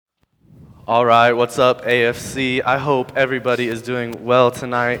All right, what's up, AFC? I hope everybody is doing well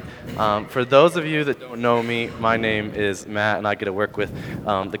tonight. For those of you that don't know me, my name is Matt, and I get to work with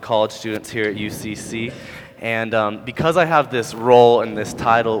the college students here at UCC. And because I have this role and this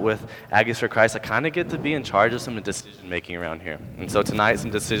title with Aggies for Christ, I kind of get to be in charge of some decision making around here. And so tonight,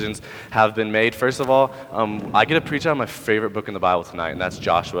 some decisions have been made. First of all, I get to preach on my favorite book in the Bible tonight, and that's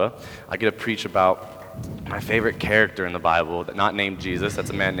Joshua. I get to preach about my favorite character in the Bible, not named Jesus,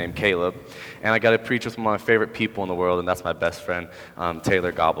 that's a man named Caleb. And I got to preach with one of my favorite people in the world, and that's my best friend,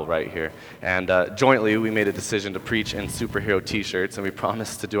 Taylor Gobble, right here. And jointly, we made a decision to preach in superhero t-shirts, and we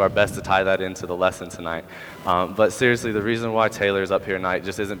promised to do our best to tie that into the lesson tonight. But seriously, the reason why Taylor's up here tonight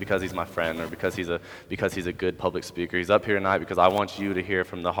just isn't because he's my friend or because he's a good public speaker. He's up here tonight because I want you to hear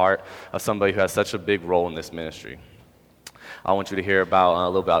from the heart of somebody who has such a big role in this ministry. I want you to hear about a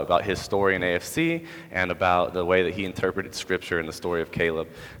little bit about his story in AFC and about the way that he interpreted Scripture in the story of Caleb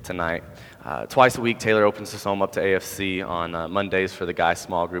tonight. Twice a week, Taylor opens his home up to AFC on Mondays for the guys'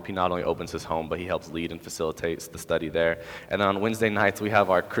 small group. He not only opens his home, but he helps lead and facilitates the study there. And then on Wednesday nights, we have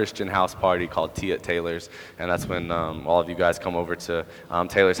our Christian house party called Tea at Taylor's, and that's when all of you guys come over to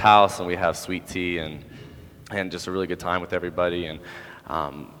Taylor's house, and we have sweet tea and just a really good time with everybody. And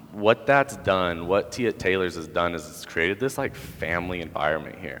what that's done, what Tea at Taylor's has done is it's created this like family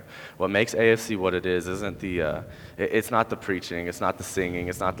environment here. What makes AFC what it is isn't it's not the preaching, it's not the singing,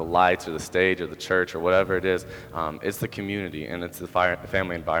 it's not the lights or the stage or the church or whatever it is. It's the community and it's the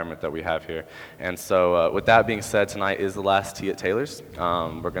family environment that we have here. And so with that being said, tonight is the last Tea at Taylor's.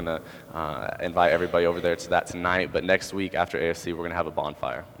 We're gonna invite everybody over there to that tonight, but next week after AFC, we're gonna have a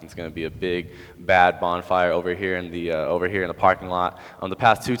bonfire. It's gonna be a big, bad bonfire over here in the parking lot. The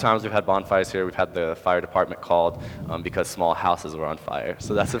past 2 times we've had bonfires here, we've had the fire department called because small houses were on fire.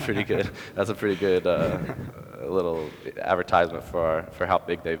 So that's a pretty good little advertisement for how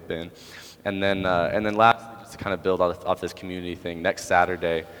big they've been. And then lastly, just to kind of build off this community thing, next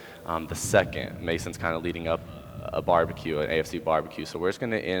Saturday, the 2nd, Mason's kind of leading up a barbecue, an AFC barbecue. So we're just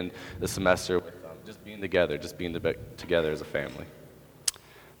going to end the semester with just being together as a family.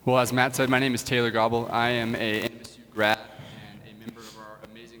 Well, as Matt said, my name is Taylor Gobble. I am a NMSU grad and a member of our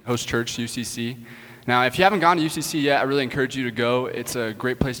amazing host church, UCC. Now, if you haven't gone to UCC yet, I really encourage you to go. It's a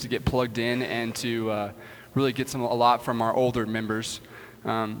great place to get plugged in and to really get a lot from our older members.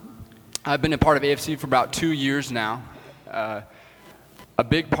 I've been a part of AFC for about 2 years now. A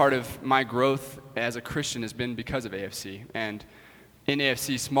big part of my growth as a Christian has been because of AFC. And in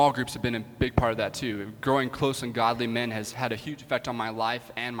AFC, small groups have been a big part of that too. Growing close and godly men has had a huge effect on my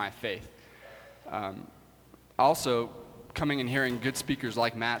life and my faith. Also, coming and hearing good speakers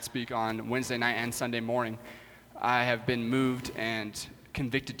like Matt speak on Wednesday night and Sunday morning, I have been moved and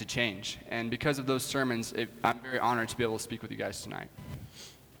convicted to change. And because of those sermons, I'm very honored to be able to speak with you guys tonight.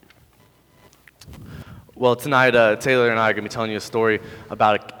 Well, tonight, Taylor and I are going to be telling you a story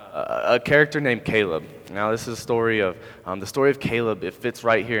about a character named Caleb. Now, this is a story of Caleb. It fits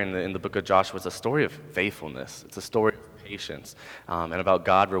right here in the book of Joshua. It's a story of faithfulness. It's a story of patience and about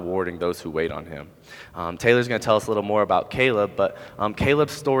God rewarding those who wait on him. Taylor's going to tell us a little more about Caleb, but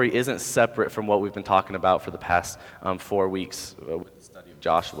Caleb's story isn't separate from what we've been talking about for the past 4 weeks with the study of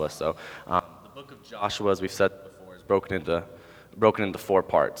Joshua. So the book of Joshua, as we've said before, is broken into 4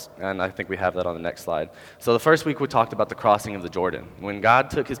 parts, and I think we have that on the next slide. So the first week we talked about the crossing of the Jordan. When God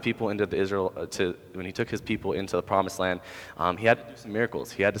took his people into when he took his people into the promised land, he had to do some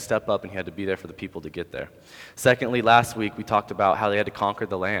miracles. He had to step up and he had to be there for the people to get there. Secondly, last week we talked about how they had to conquer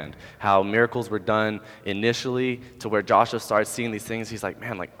the land, how miracles were done initially to where Joshua started seeing these things. He's like,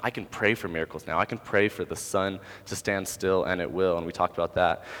 man, like I can pray for miracles now. I can pray for the sun to stand still, and it will, and we talked about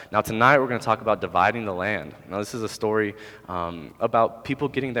that. Now tonight we're going to talk about dividing the land. Now this is a story about people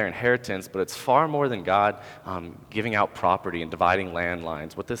getting their inheritance, but it's far more than God giving out property and dividing land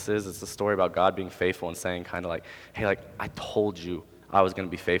lines. What this is, it's a story about God being faithful and saying kind of like, hey, like I told you I was going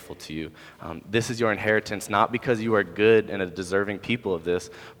to be faithful to you. This is your inheritance, not because you are good and a deserving people of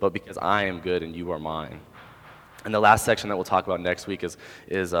this, but because I am good and you are mine. And the last section that we'll talk about next week is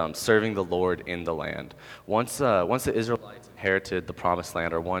serving the Lord in the land. Once the Israelites inherited the promised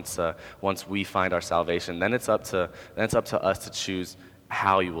land, or once we find our salvation, then it's up to us to choose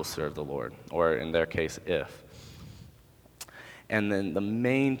how you will serve the Lord, or in their case, if. And then the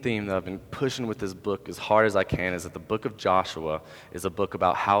main theme that I've been pushing with this book as hard as I can is that the book of Joshua is a book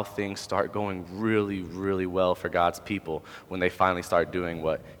about how things start going really, really well for God's people when they finally start doing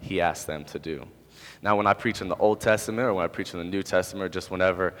what he asked them to do. Now, when I preach in the Old Testament or when I preach in the New Testament, or just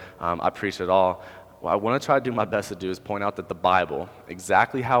whenever I preach at all, what I want to try to do my best to do is point out that the Bible,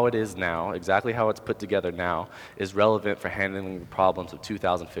 exactly how it is now, exactly how it's put together now, is relevant for handling the problems of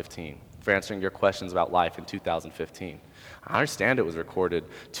 2015. for answering your questions about life in 2015. I understand it was recorded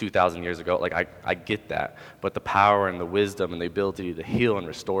 2,000 years ago. Like, I get that. But the power and the wisdom and the ability to heal and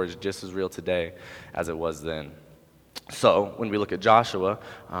restore is just as real today as it was then. So when we look at Joshua,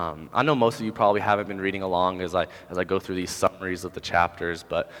 I know most of you probably haven't been reading along as I go through these summaries of the chapters,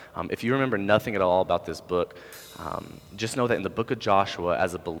 but if you remember nothing at all about this book, just know that in the book of Joshua,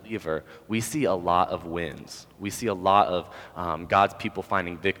 as a believer, we see a lot of wins. We see a lot of God's people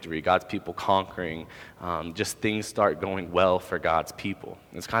finding victory, God's people conquering, just things start going well for God's people.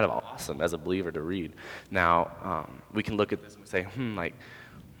 It's kind of awesome as a believer to read. Now, we can look at this and say,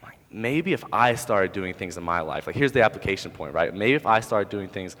 maybe if I started doing things in my life, like here's the application point, right? Maybe if I started doing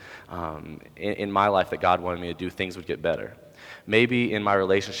things in my life that God wanted me to do, things would get better. Maybe in my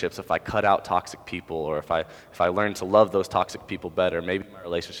relationships, if I cut out toxic people, or if I learned to love those toxic people better, maybe my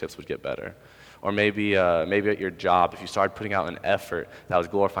relationships would get better. Or maybe at your job, if you started putting out an effort that was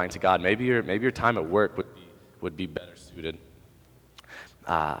glorifying to God, maybe your time at work would be better suited.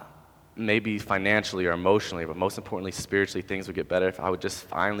 Maybe financially or emotionally, but most importantly, spiritually, things would get better if I would just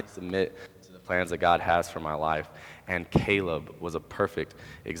finally submit to the plans that God has for my life. And Caleb was a perfect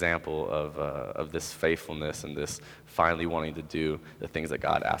example of this faithfulness and this finally wanting to do the things that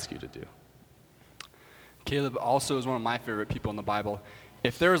God asks you to do. Caleb also is one of my favorite people in the Bible.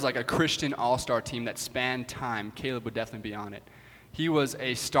 If there was like a Christian all-star team that spanned time, Caleb would definitely be on it. He was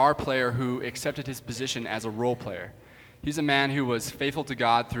a star player who accepted his position as a role player. He's a man who was faithful to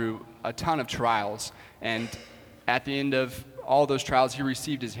God through a ton of trials, and at the end of all those trials, he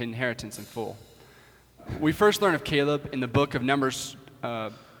received his inheritance in full. We first learn of Caleb in the book of Numbers,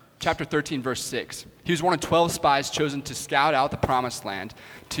 chapter 13, verse 6. He was one of 12 spies chosen to scout out the promised land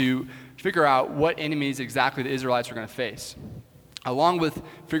to figure out what enemies exactly the Israelites were going to face. Along with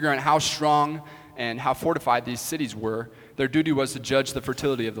figuring out how strong and how fortified these cities were, their duty was to judge the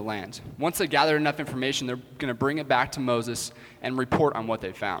fertility of the land. Once they gathered enough information, they're going to bring it back to Moses and report on what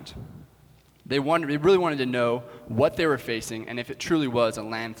they found. They really wanted to know what they were facing and if it truly was a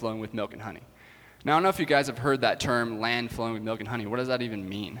land flowing with milk and honey. Now, I don't know if you guys have heard that term, land flowing with milk and honey. What does that even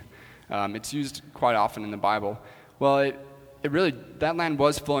mean? It's used quite often in the Bible. Well, that land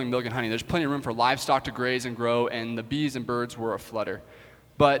was flowing milk and honey. There's plenty of room for livestock to graze and grow, and the bees and birds were aflutter.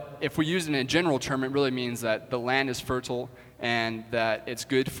 But if we use it in a general term, it really means that the land is fertile and that it's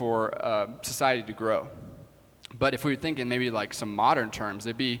good for society to grow. But if we were thinking maybe like some modern terms,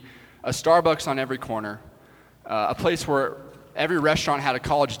 it'd be a Starbucks on every corner, a place where every restaurant had a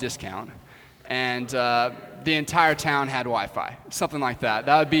college discount, and the entire town had Wi-Fi, something like that.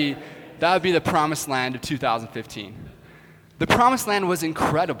 That would be the promised land of 2015. The promised land was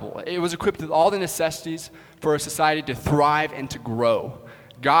incredible. It was equipped with all the necessities for a society to thrive and to grow.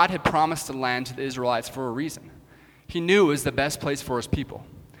 God had promised the land to the Israelites for a reason. He knew it was the best place for his people.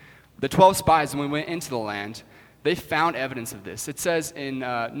 The 12 spies, when we went into the land, they found evidence of this. It says in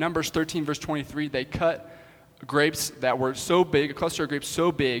Numbers 13, verse 23, they cut grapes that were so big, a cluster of grapes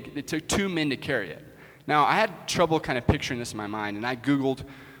so big, it took 2 men to carry it. Now, I had trouble kind of picturing this in my mind, and I Googled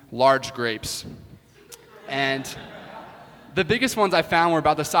large grapes. And the biggest ones I found were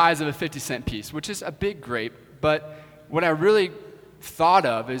about the size of a 50-cent piece, which is a big grape. But what I really thought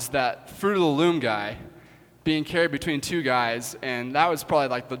of is that Fruit of the Loom guy being carried between 2 guys, and that was probably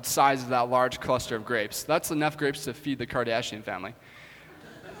like the size of that large cluster of grapes. That's enough grapes to feed the Kardashian family.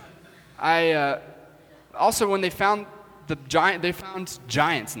 Also, when they found they found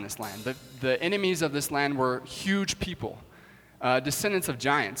giants in this land. The enemies of this land were huge people, descendants of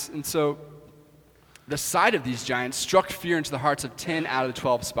giants. And so the sight of these giants struck fear into the hearts of 10 out of the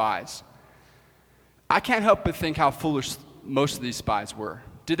 12 spies. I can't help but think how foolish most of these spies were.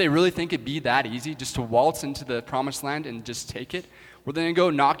 Did they really think it'd be that easy just to waltz into the promised land and just take it? Were they going to go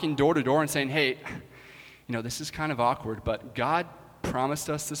knocking door to door and saying, hey, this is kind of awkward, but God promised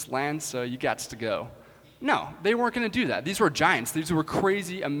us this land, so you got to go. No, they weren't going to do that. These were giants. These were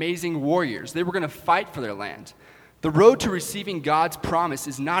crazy, amazing warriors. They were going to fight for their land. The road to receiving God's promise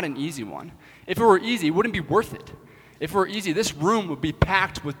is not an easy one. If it were easy, it wouldn't be worth it. If it were easy, this room would be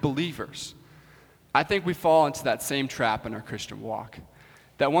packed with believers. I think we fall into that same trap in our Christian walk.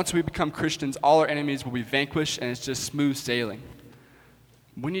 That once we become Christians, all our enemies will be vanquished and it's just smooth sailing.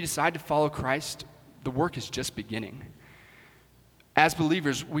 When you decide to follow Christ, the work is just beginning. As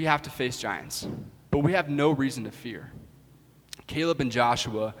believers, we have to face giants, but we have no reason to fear. Caleb and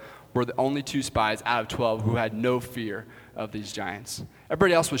Joshua were the only 2 spies out of 12 who had no fear of these giants.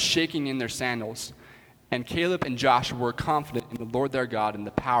 Everybody else was shaking in their sandals, and Caleb and Joshua were confident in the Lord their God and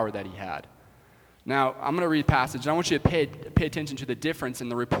the power that he had. Now, I'm going to read a passage, and I want you to pay attention to the difference in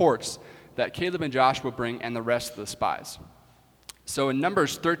the reports that Caleb and Joshua bring and the rest of the spies. So in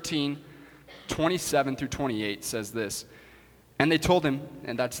Numbers 13, 27 through 28 says this. And they told him,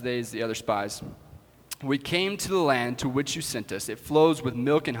 and that's the other spies, "We came to the land to which you sent us. It flows with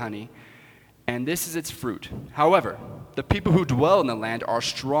milk and honey, and this is its fruit. However, the people who dwell in the land are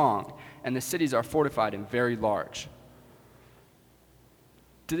strong, and the cities are fortified and very large."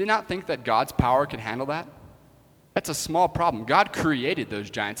 Did they not think that God's power could handle that? That's a small problem. God created those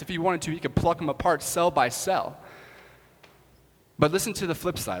giants. If he wanted to, he could pluck them apart cell by cell. But listen to the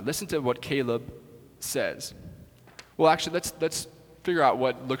flip side. Listen to what Caleb says. Well, actually, let's figure out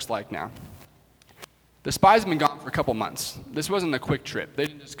what it looks like now. The spies have been gone for a couple months. This wasn't a quick trip. They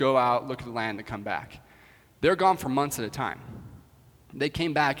didn't just go out, look at the land, and come back. They're gone for months at a time. They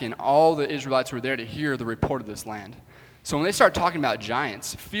came back, and all the Israelites were there to hear the report of this land. So when they start talking about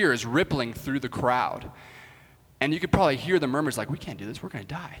giants, fear is rippling through the crowd. And you could probably hear the murmurs like, "We can't do this. We're going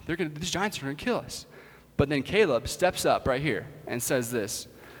to die. These giants are going to kill us." But then Caleb steps up right here and says this.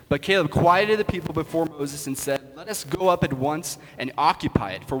 But Caleb quieted the people before Moses and said, "Let us go up at once and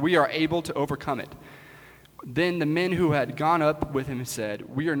occupy it, for we are able to overcome it." Then the men who had gone up with him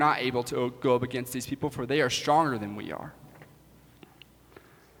said, "We are not able to go up against these people, for they are stronger than we are."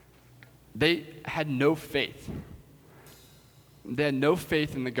 They had no faith. They had no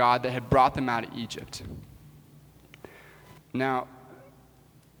faith in the God that had brought them out of Egypt. Now,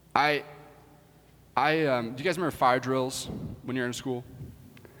 do you guys remember fire drills when you're in school?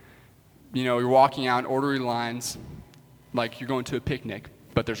 You know, you're walking out in orderly lines, like you're going to a picnic,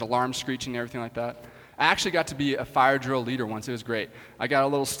 but there's alarms screeching and everything like that. I actually got to be a fire drill leader once. It was great. I got a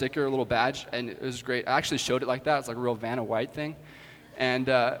little sticker, a little badge, and it was great. I actually showed it like that. It's like a real Vanna White thing. And,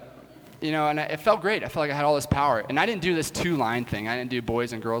 it felt great. I felt like I had all this power. And I didn't do this two-line thing. I didn't do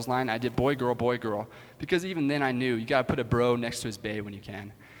boys and girls line. I did boy, girl, boy, girl. Because even then I knew you got to put a bro next to his bae when you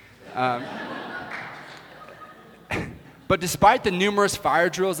can. But despite the numerous fire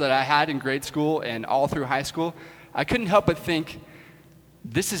drills that I had in grade school and all through high school, I couldn't help but think,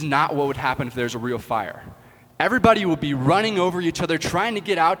 this is not what would happen if there's a real fire. Everybody would be running over each other, trying to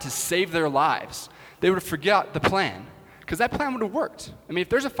get out to save their lives. They would forget the plan, because that plan would have worked. I mean, if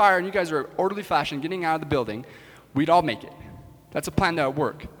there's a fire and you guys are orderly fashion getting out of the building, we'd all make it. That's a plan that would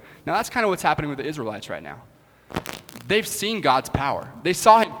work. Now, that's kind of what's happening with the Israelites right now. They've seen God's power. They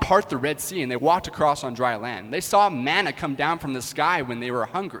saw him part the Red Sea, and they walked across on dry land. They saw manna come down from the sky when they were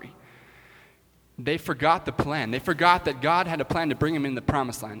hungry. They forgot the plan. They forgot that God had a plan to bring them in the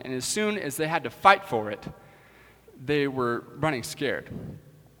promised land. And as soon as they had to fight for it, they were running scared.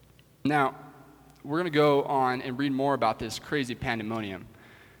 Now, we're going to go on and read more about this crazy pandemonium.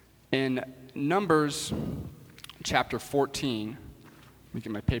 In Numbers chapter 14, let me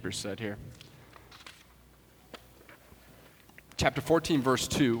get my papers set here. Chapter 14, verse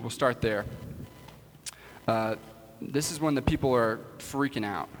 2, we'll start there. This is when the people are freaking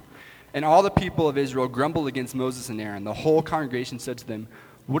out. And all the people of Israel grumbled against Moses and Aaron. The whole congregation said to them,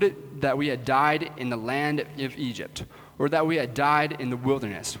 "Would it that we had died in the land of Egypt, or that we had died in the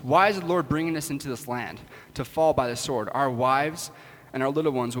wilderness? Why is the Lord bringing us into this land to fall by the sword? Our wives and our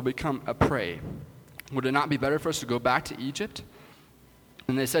little ones will become a prey. Would it not be better for us to go back to Egypt?"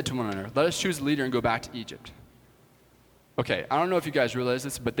 And they said to one another, "Let us choose a leader and go back to Egypt." Okay, I don't know if you guys realize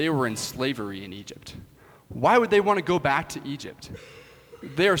this, but they were in slavery in Egypt. Why would they want to go back to Egypt?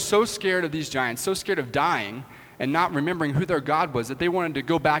 They are so scared of these giants, so scared of dying and not remembering who their God was, that they wanted to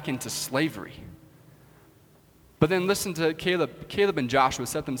go back into slavery. But then listen to Caleb. Caleb and Joshua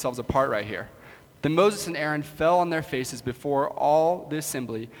set themselves apart right here. Then Moses and Aaron fell on their faces before all the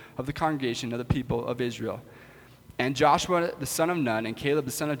assembly of the congregation of the people of Israel. And Joshua the son of Nun and Caleb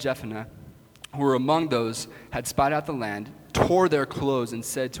the son of Jephunneh, who were among those had spied out the land, tore their clothes and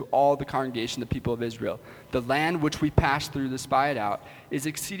said to all the congregation, the people of Israel, "The land which we passed through to spy it out is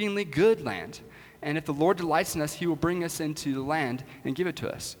exceedingly good land. And if the Lord delights in us, he will bring us into the land and give it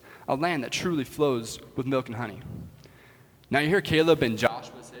to us, a land that truly flows with milk and honey." Now you hear Caleb and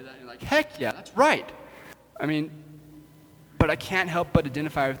Joshua say that, and you're like, heck yeah, that's right. I mean, but I can't help but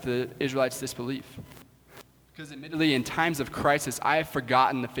identify with the Israelites' disbelief. Because admittedly, in times of crisis, I have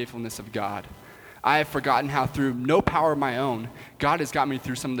forgotten the faithfulness of God. I have forgotten how through no power of my own, God has got me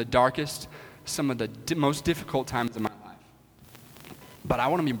through some of the darkest, some of the most difficult times of my life. But I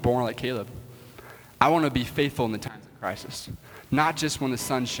want to be born like Caleb. I want to be faithful in the times of crisis, not just when the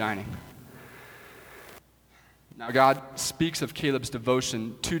sun's shining. Now, God speaks of Caleb's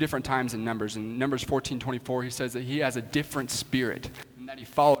devotion two different times in Numbers. In Numbers 14:24, he says that he has a different spirit and that he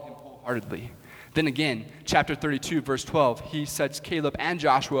followed him wholeheartedly. Then again, chapter 32, verse 12, he sets Caleb and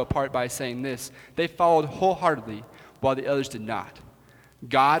Joshua apart by saying this: "They followed wholeheartedly, while the others did not."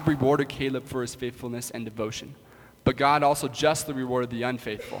 God rewarded Caleb for his faithfulness and devotion, but God also justly rewarded the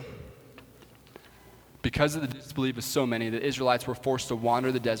unfaithful. Because of the disbelief of so many, the Israelites were forced to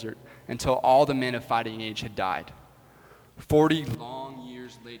wander the desert until all the men of fighting age had died. 40 long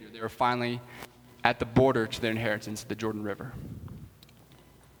years later, they were finally at the border to their inheritance, the Jordan River.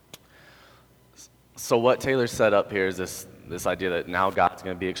 So what Taylor set up here is this idea that now God's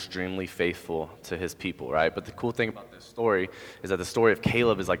going to be extremely faithful to his people, right? But the cool thing about this story is that the story of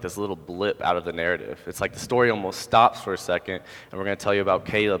Caleb is like this little blip out of the narrative. It's like the story almost stops for a second, and we're going to tell you about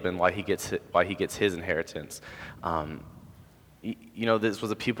Caleb and why he gets his inheritance. This was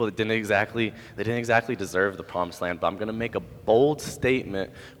a people that didn't exactly deserve the promised land, but I'm going to make a bold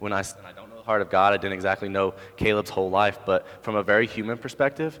statement when I don't know the heart of God. I didn't exactly know Caleb's whole life, but from a very human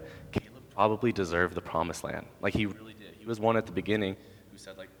perspective, Caleb probably deserved the promised land. Like, he really did. He was one at the beginning who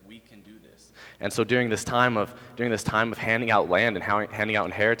said, like, we can do this. And so during this time of handing out land and handing out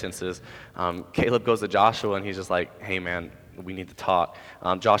inheritances, Caleb goes to Joshua and he's just like, hey man, we need to talk.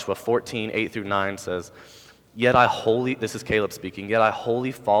 Joshua 14:8-9 says, this is Caleb speaking, yet I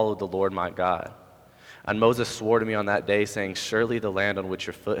wholly followed the Lord my God. And Moses swore to me on that day, saying, surely the land on which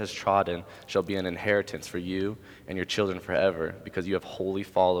your foot has trodden shall be an inheritance for you and your children forever, because you have wholly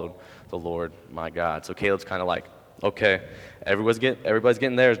followed the Lord my God. So Caleb's kind of like, okay, everybody's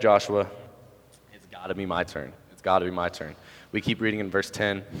getting theirs, Joshua. It's got to be my turn. It's got to be my turn. We keep reading in verse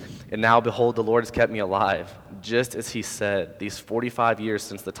 10. And now, behold, the Lord has kept me alive, just as he said, these 45 years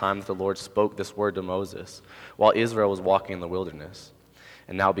since the time that the Lord spoke this word to Moses, while Israel was walking in the wilderness.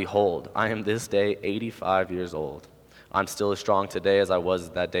 And now, behold, I am this day 85 years old. I'm still as strong today as I was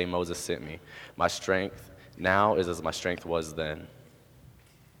that day Moses sent me. My strength now is as my strength was then.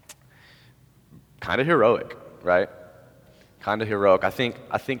 Kind of heroic, right? Kind of heroic. I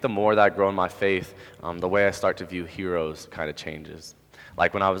think the more that I grow in my faith, the way I start to view heroes kind of changes.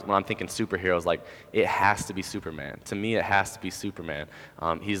 Like when I'm thinking superheroes, like it has to be Superman. To me, it has to be Superman.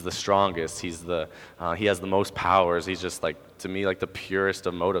 He's the strongest. He has the most powers. He's just like, to me, like the purest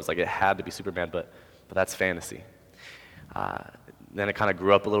of motives. Like it had to be Superman, but that's fantasy. Then it kind of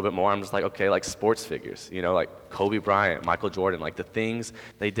grew up a little bit more. I'm just like, okay, like sports figures, like Kobe Bryant, Michael Jordan, like the things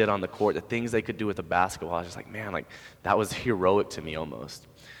they did on the court, the things they could do with the basketball. I was just like, man, like that was heroic to me almost.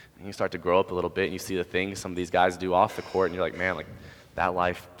 And you start to grow up a little bit and you see the things some of these guys do off the court and you're like, man, like that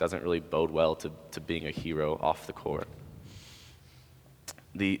life doesn't really bode well to being a hero off the court.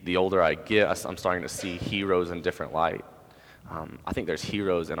 The older I get, I'm starting to see heroes in different light. I think there's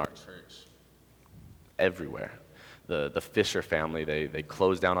heroes in our church everywhere. The Fisher family, they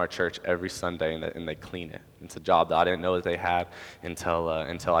close down our church every Sunday and they clean it. It's a job that I didn't know that they had until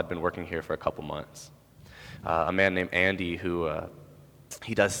I'd been working here for a couple months. A man named Andy who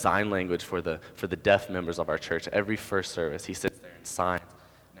he does sign language for the deaf members of our church. Every first service, he sits there and signs.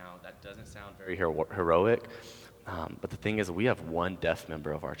 Now, that doesn't sound very heroic, but the thing is, we have one deaf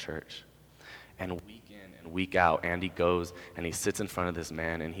member of our church. And week in and week out, Andy goes and he sits in front of this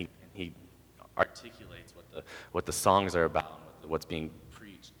man and he articulates what the songs are about, what's being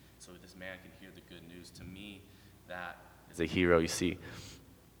preached, so this man can hear the good news. To me, that is a hero. You see,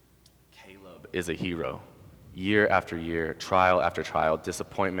 Caleb is a hero. Year after year, trial after trial,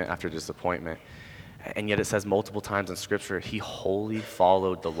 disappointment after disappointment. And yet it says multiple times in Scripture, he wholly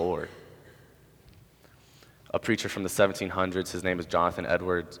followed the Lord. A preacher from the 1700s, his name is Jonathan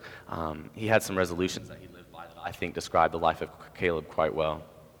Edwards, he had some resolutions that he lived by that I think describe the life of Caleb quite well.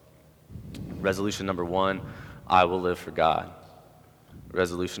 Resolution number 1, I will live for God.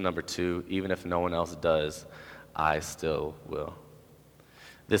 Resolution number 2, even if no one else does, I still will.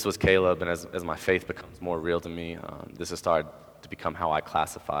 This was Caleb, and as my faith becomes more real to me, this has started to become how I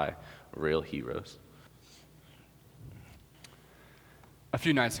classify real heroes. A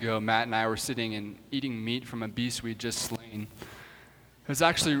few nights ago, Matt and I were sitting and eating meat from a beast we'd just slain. It was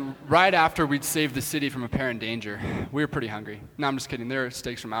actually right after we'd saved the city from apparent danger. We were pretty hungry. No, I'm just kidding. There are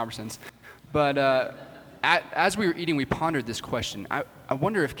steaks from Albertsons. But as we were eating, we pondered this question. I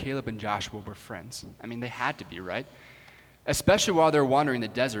wonder if Caleb and Joshua were friends. I mean, they had to be, right? Especially while they're wandering the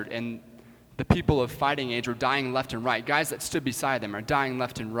desert and the people of fighting age were dying left and right. Guys that stood beside them are dying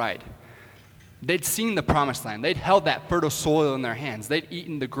left and right. They'd seen the promised land. They'd held that fertile soil in their hands. They'd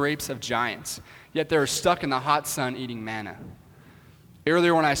eaten the grapes of giants. Yet they were stuck in the hot sun eating manna.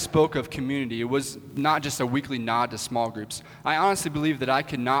 Earlier when I spoke of community, it was not just a weekly nod to small groups. I honestly believe that I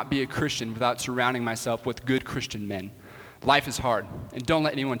could not be a Christian without surrounding myself with good Christian men. Life is hard, and don't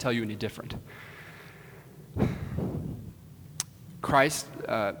let anyone tell you any different.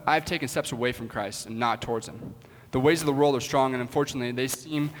 I've taken steps away from Christ and not towards him. The ways of the world are strong, and unfortunately, they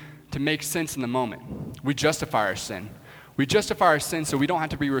seem to make sense in the moment. We justify our sin. We justify our sin so we don't have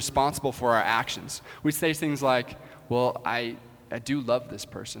to be responsible for our actions. We say things like, well, I I do love this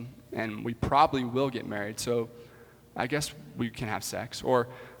person, and we probably will get married, so I guess we can have sex. Or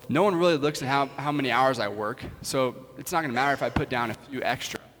no one really looks at how many hours I work, so it's not going to matter if I put down a few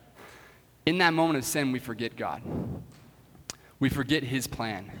extra. In that moment of sin, we forget God. We forget his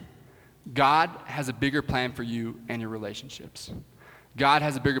plan. God has a bigger plan for you and your relationships. God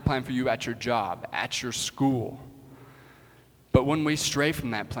has a bigger plan for you at your job, at your school. But when we stray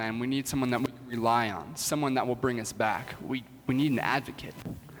from that plan, we need someone that we can rely on, someone that will bring us back. We need an advocate.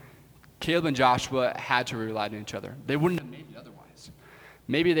 Caleb and Joshua had to rely on each other. They wouldn't have made it otherwise.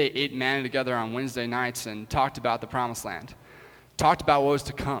 Maybe they ate manna together on Wednesday nights and talked about the promised land, talked about what was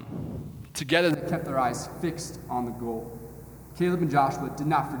to come. Together they kept their eyes fixed on the goal. Caleb and Joshua did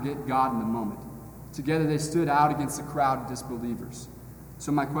not forget God in the moment. Together they stood out against the crowd of disbelievers.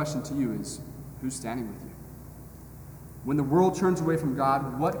 So my question to you is, who's standing with you? When the world turns away from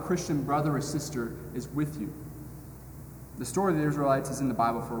God, what Christian brother or sister is with you? The story of the Israelites is in the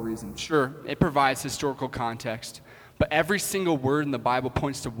Bible for a reason. Sure, it provides historical context, but every single word in the Bible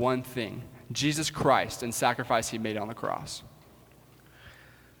points to one thing: Jesus Christ and sacrifice he made on the cross.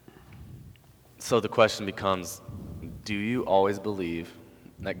 So the question becomes, do you always believe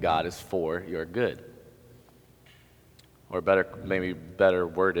that God is for your good? Or maybe better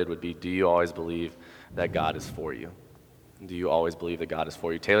worded would be, do you always believe that God is for you? Do you always believe that God is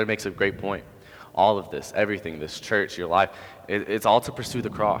for you? Taylor makes a great point. All of this, everything, this church, your life, it's all to pursue the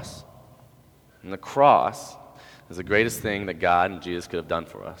cross. And the cross is the greatest thing that God and Jesus could have done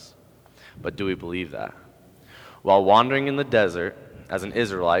for us. But do we believe that? While wandering in the desert as an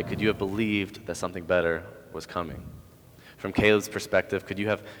Israelite, could you have believed that something better was coming? From Caleb's perspective, could you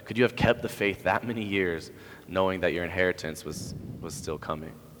have kept the faith that many years knowing that your inheritance was still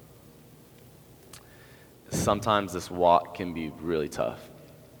coming? Sometimes this walk can be really tough.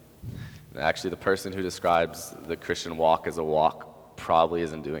 Actually, the person who describes the Christian walk as a walk probably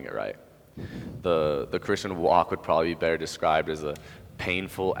isn't doing it right. The Christian walk would probably be better described as a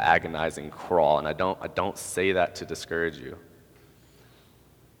painful, agonizing crawl, and I don't say that to discourage you.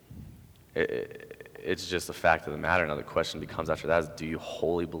 It's just a fact of the matter. Now the question becomes after that is, do you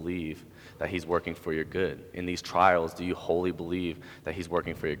wholly believe that he's working for your good? In these trials, do you wholly believe that he's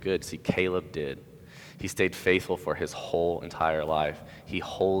working for your good? See, Caleb did. He stayed faithful for his whole entire life. He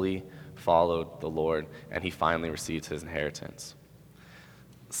wholly followed the Lord, and he finally received his inheritance.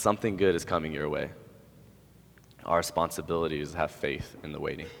 Something good is coming your way. Our responsibility is to have faith in the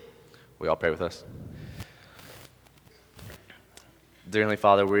waiting. Will you all pray with us? Dear Heavenly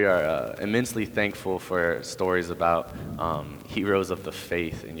Father, we are immensely thankful for stories about heroes of the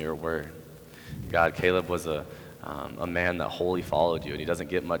faith in your word. God, Caleb was a man that wholly followed you, and he doesn't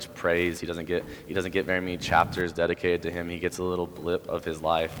get much praise. He doesn't get very many chapters dedicated to him. He gets a little blip of his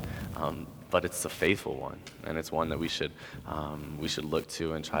life, but it's a faithful one, and it's one that we should look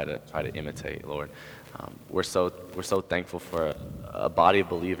to and try to imitate, Lord. We're so thankful for a body of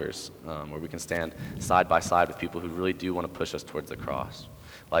believers where we can stand side by side with people who really do want to push us towards the cross.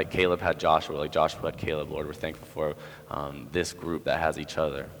 Like Caleb had Joshua, like Joshua had Caleb, Lord, we're thankful for this group that has each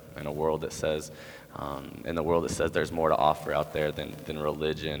other in a world that says there's more to offer out there than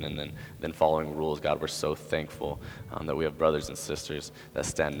religion and than following rules. God, we're so thankful that we have brothers and sisters that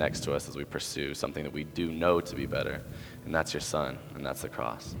stand next to us as we pursue something that we do know to be better, and that's your Son, and that's the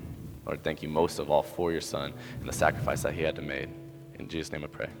cross. Lord, thank you most of all for your Son and the sacrifice that he had to make. In Jesus' name I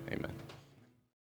pray, amen.